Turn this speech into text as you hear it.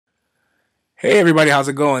Hey everybody, how's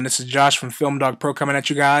it going? This is Josh from FilmDogPro coming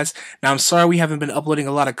at you guys. Now I'm sorry we haven't been uploading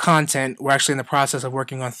a lot of content. We're actually in the process of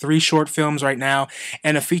working on 3 short films right now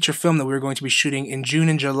and a feature film that we're going to be shooting in June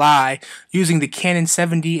and July using the Canon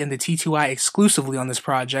 7D and the T2i exclusively on this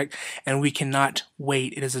project, and we cannot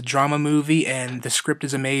wait. It is a drama movie and the script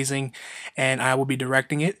is amazing, and I will be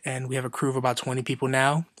directing it, and we have a crew of about 20 people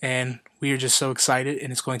now, and we are just so excited,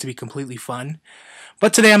 and it's going to be completely fun.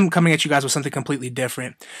 But today I'm coming at you guys with something completely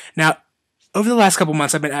different. Now, over the last couple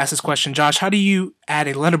months, I've been asked this question, Josh, how do you add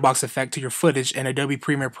a letterbox effect to your footage in Adobe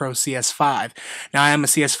Premiere Pro CS5? Now, I am a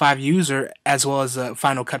CS5 user as well as a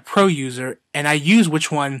Final Cut Pro user, and I use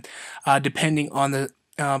which one depending on the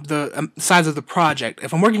size of the project.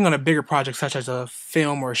 If I'm working on a bigger project such as a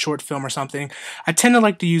film or a short film or something, I tend to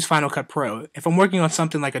like to use Final Cut Pro. If I'm working on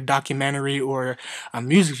something like a documentary or a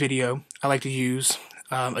music video, I like to use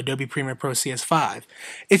Adobe Premiere Pro CS5.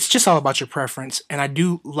 It's just all about your preference, and I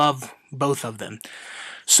do love both of them.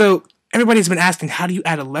 So everybody's been asking, how do you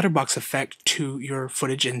add a letterbox effect to your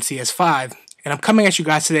footage in CS5? And I'm coming at you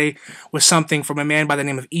guys today with something from a man by the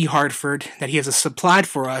name of E. Hartford that he has supplied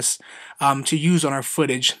for us to use on our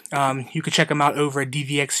footage. You can check him out over at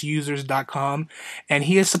dvxusers.com, and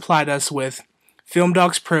he has supplied us with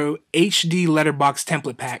FilmDogPro HD Letterbox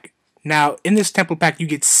Template Pack. Now, in this template pack, you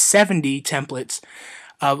get 70 templates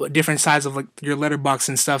of different sizes of like your letterbox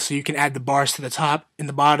and stuff, so you can add the bars to the top and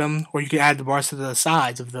the bottom, or you can add the bars to the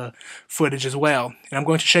sides of the footage as well. And I'm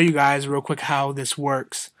going to show you guys real quick how this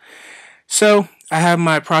works. So I have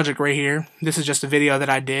my project right here. This is just a video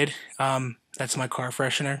that I did. That's my car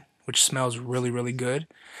freshener, which smells really, really good.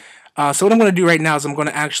 So what I'm going to do right now is I'm going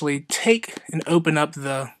to actually take and open up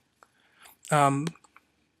the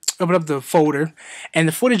folder, and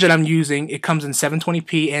the footage that I'm using, it comes in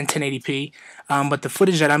 720p and 1080p, but the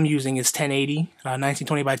footage that I'm using is 1080,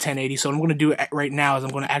 1920 by 1080. So what I'm going to do right now is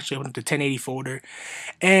I'm going to actually open up the 1080 folder,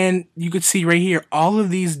 and you can see right here all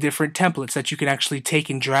of these different templates that you can actually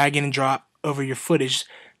take and drag in and drop over your footage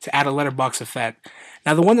to add a letterbox effect.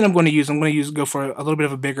 Now the one that I'm going to use, go for a little bit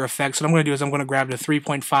of a bigger effect. So what I'm going to do is I'm going to grab the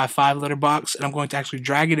 3.55 letterbox, and I'm going to actually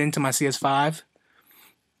drag it into my CS5.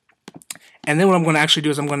 And then what I'm going to actually do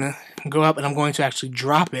is I'm going to go up and I'm going to actually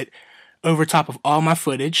drop it over top of all my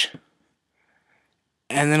footage.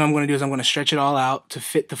 And then I'm going to do is I'm going to stretch it all out to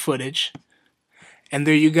fit the footage. And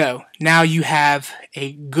there you go. Now you have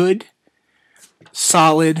a good,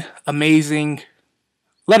 solid, amazing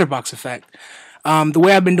letterbox effect. The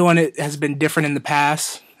way I've been doing it has been different in the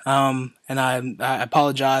past. And I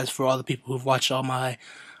apologize for all the people who've watched all my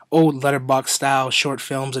old letterbox style short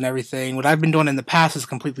films and everything. What I've been doing in the past is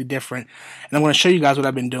completely different, and I'm going to show you guys what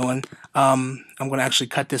I've been doing. I'm going to actually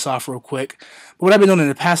cut this off real quick. But what I've been doing in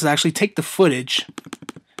the past is actually take the footage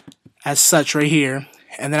as such right here,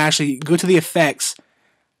 and then actually go to the effects.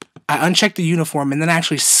 I uncheck the uniform, and then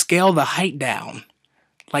actually scale the height down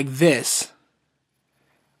like this,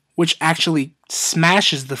 which actually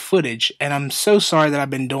smashes the footage. And I'm so sorry that I've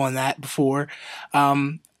been doing that before.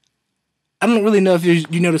 I don't really know if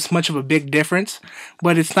you notice much of a big difference,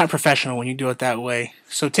 but it's not professional when you do it that way.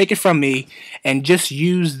 So take it from me and just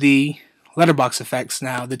use the letterbox effects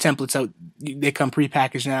now. The templates, they come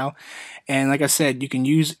pre-packaged now. And like I said, you can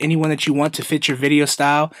use any one that you want to fit your video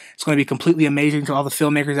style. It's going to be completely amazing to all the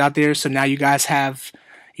filmmakers out there. So now you guys have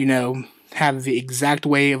the exact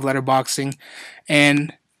way of letterboxing.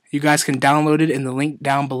 And you guys can download it in the link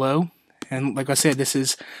down below. And like I said, this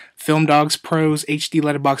is FilmDogPro's HD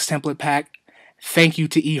Letterbox Template Pack. Thank you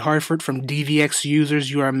to E. Hartford from DVX Users.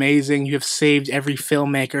 You are amazing. You have saved every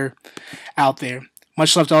filmmaker out there.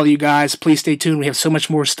 Much love to all of you guys. Please stay tuned. We have so much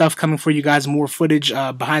more stuff coming for you guys. More footage,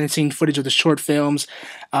 behind-the-scenes footage of the short films,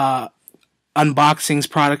 unboxings,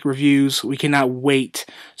 product reviews. We cannot wait.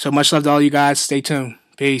 So much love to all you guys. Stay tuned.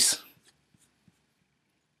 Peace.